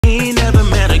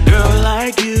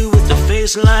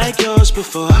just like yours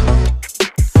before.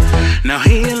 Now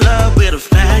he in love with a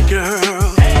fat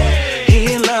girl.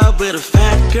 He in love with a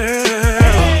fat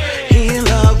girl. He in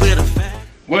love with a fat.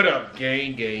 What up,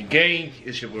 gang?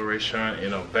 It's your boy Rayshaun,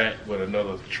 and I'm back with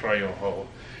another try-on haul.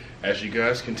 As you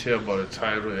guys can tell by the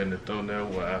title and the thumbnail,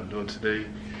 what I'm doing today,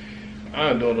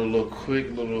 I'm doing a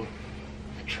quick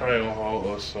try-on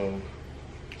haul of some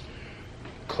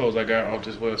clothes I got off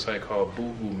this website called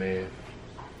Boohooman.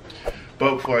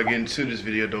 But before I get into this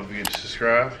video, don't forget to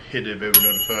subscribe, hit that bell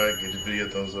notified, give this video a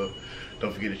thumbs up.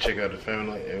 Don't forget to check out the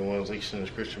family. Everyone's links in the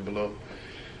description below.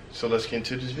 So let's get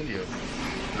into this video.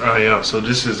 Alright, y'all, so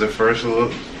this is the first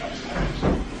look.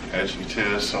 As you can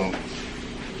tell, some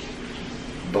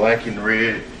black and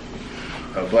red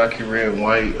and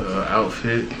white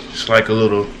outfit. It's like a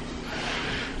little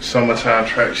summertime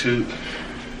tracksuit.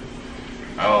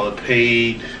 I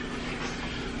paid,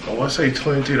 I want to say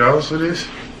 $23 for this.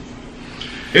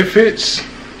 It fits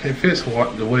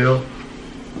well.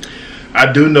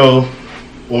 I do know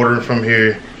ordering from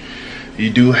here, you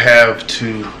do have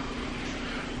to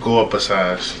go up a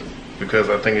size because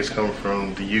I think it's coming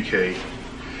from the UK.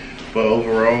 But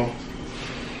overall,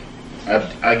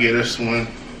 I give this one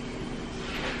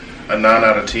a 9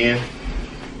 out of 10.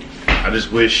 I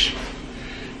just wish,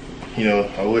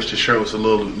 I wish the shirt was a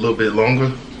little bit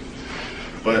longer,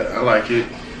 but I like it.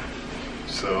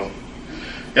 So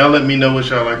y'all let me know what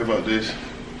y'all like about this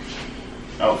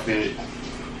outfit.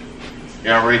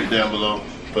 Y'all rate it down below.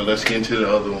 But let's get into the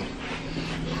other one.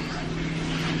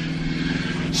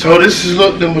 So this is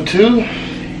look number 2,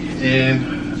 and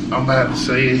I'm about to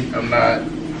say I'm not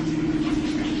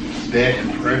that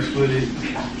impressed with it.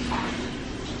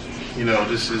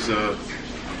 This is a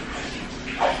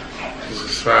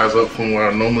size up from what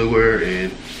I normally wear,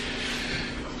 and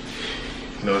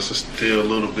it's still a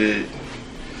little bit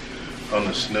on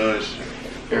the snug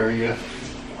area,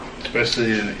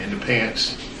 especially in the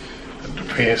pants. The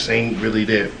pants ain't really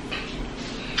that.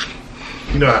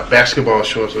 Basketball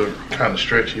shorts are kind of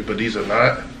stretchy, but these are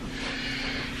not.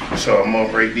 So I'm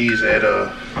gonna rate these at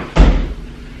I'm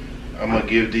gonna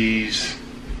give these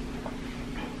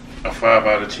a 5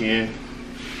 out of 10,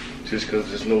 just because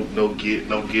there's no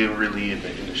give really in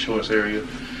the shorts area.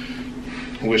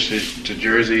 I wish the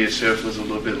jersey itself was a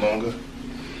little bit longer,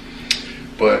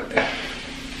 but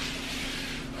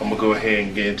I'm gonna go ahead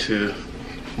and get into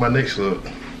my next look.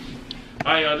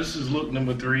 Alright, y'all, this is look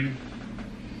number 3.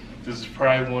 This is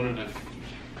probably one of the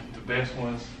best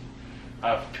ones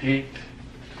I've picked.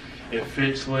 It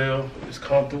fits well, it's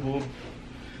comfortable.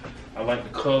 I like the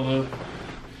color.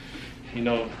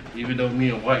 Even though me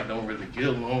and white don't really get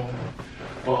along,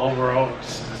 but overall,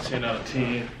 this is a 10 out of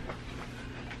 10.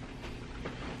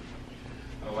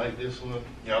 I like this one.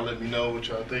 Y'all let me know what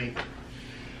y'all think.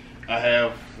 I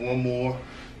have one more,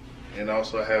 and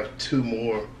also I have 2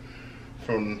 more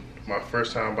from my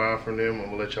first time buying from them. I'm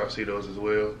gonna let y'all see those as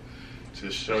well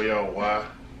to show y'all why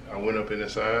I went up in the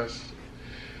size.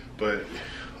 But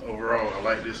overall, I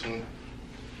like this one.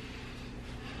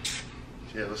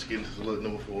 Yeah, let's get into look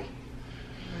number 4.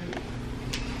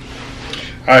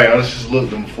 Alright, y'all, this is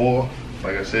look number 4.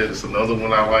 Like I said, it's another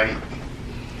one I like.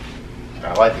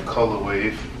 I like the color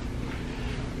wave,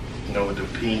 with the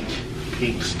pink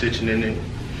stitching in it.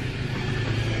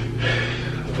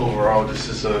 Overall, this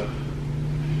is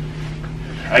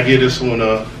I give this one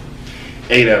a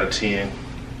 8 out of 10.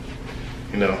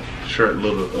 Shirt a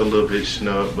little bit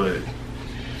snug, but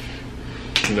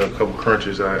a couple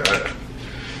crunches I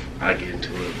get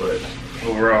into it. But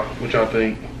overall, what y'all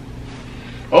think?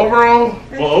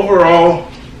 Overall,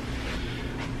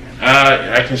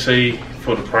 I can say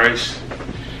for the price,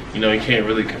 you can't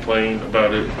really complain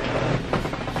about it.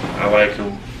 I like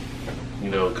them,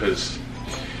 because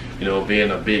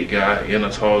being a big guy and a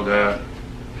tall guy,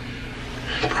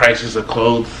 prices of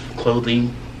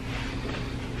clothing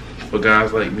for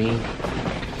guys like me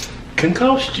can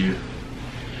cost you.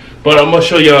 But I'm gonna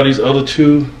show y'all these other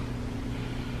 2.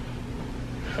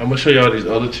 I'm gonna show y'all these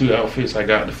other 2 outfits I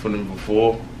got from them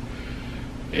before,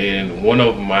 and one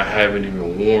of them I haven't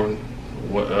even worn.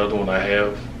 What other one I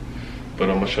have, but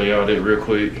I'm gonna show y'all that real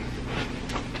quick.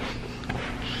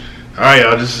 Alright,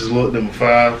 y'all, this is look number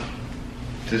 5.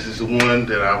 This is the one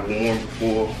that I've worn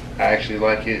before. I actually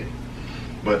like it,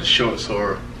 but the shorts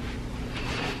are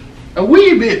a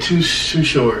wee bit too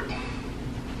short.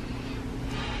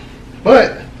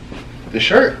 But the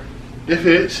shirt, it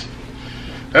fits.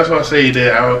 That's why I say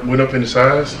that I went up in the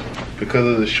size, because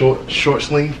of the short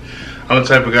sleeve. I'm the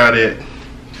type of guy that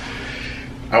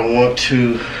I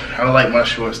don't like my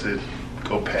shorts to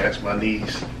go past my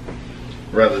knees.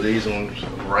 Rather these ones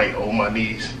right on my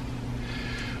knees.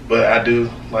 But I do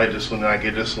like this one. I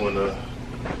get this one a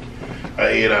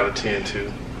 8 out of 10 too.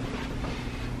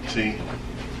 See?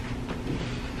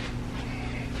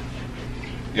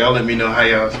 Y'all let me know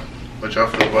what y'all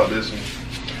feel about this one.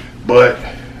 But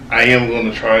I am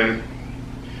gonna try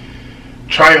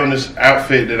on this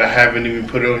outfit that I haven't even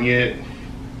put on yet.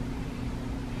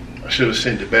 I should have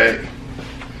sent it back.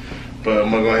 But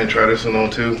I'm gonna go ahead and try this one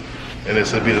on too. And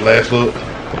this will be the last look.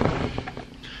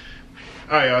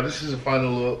 Alright y'all, this is the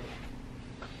final look.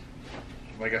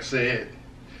 Like I said,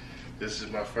 this is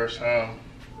my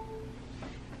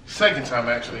second time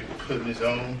actually putting this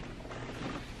on.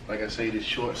 Like I say, these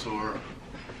shorts are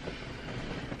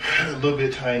a little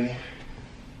bit tiny.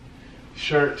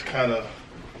 Shirt's kind of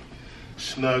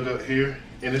snug up here.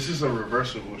 And this is a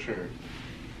reversible shirt.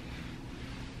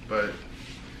 But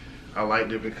I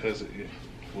liked it because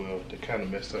well, they kind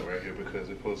of messed up right here because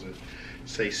it's supposed to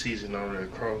say season all the way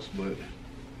across, but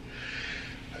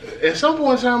at some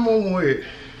point in time I'm gonna wear it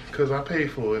because I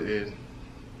paid for it. And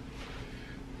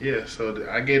yeah, so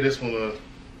I gave this one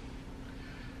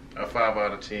a 5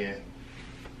 out of 10.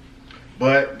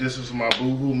 But this is my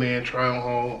Boohooman try on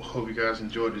haul. Hope you guys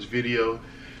enjoyed this video.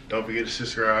 Don't forget to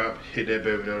subscribe, hit that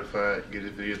bell to be notified, give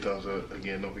this video a thumbs up.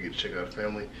 Again, don't forget to check out the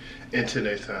family. Until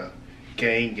next time,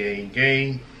 gang, gang,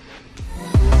 gang.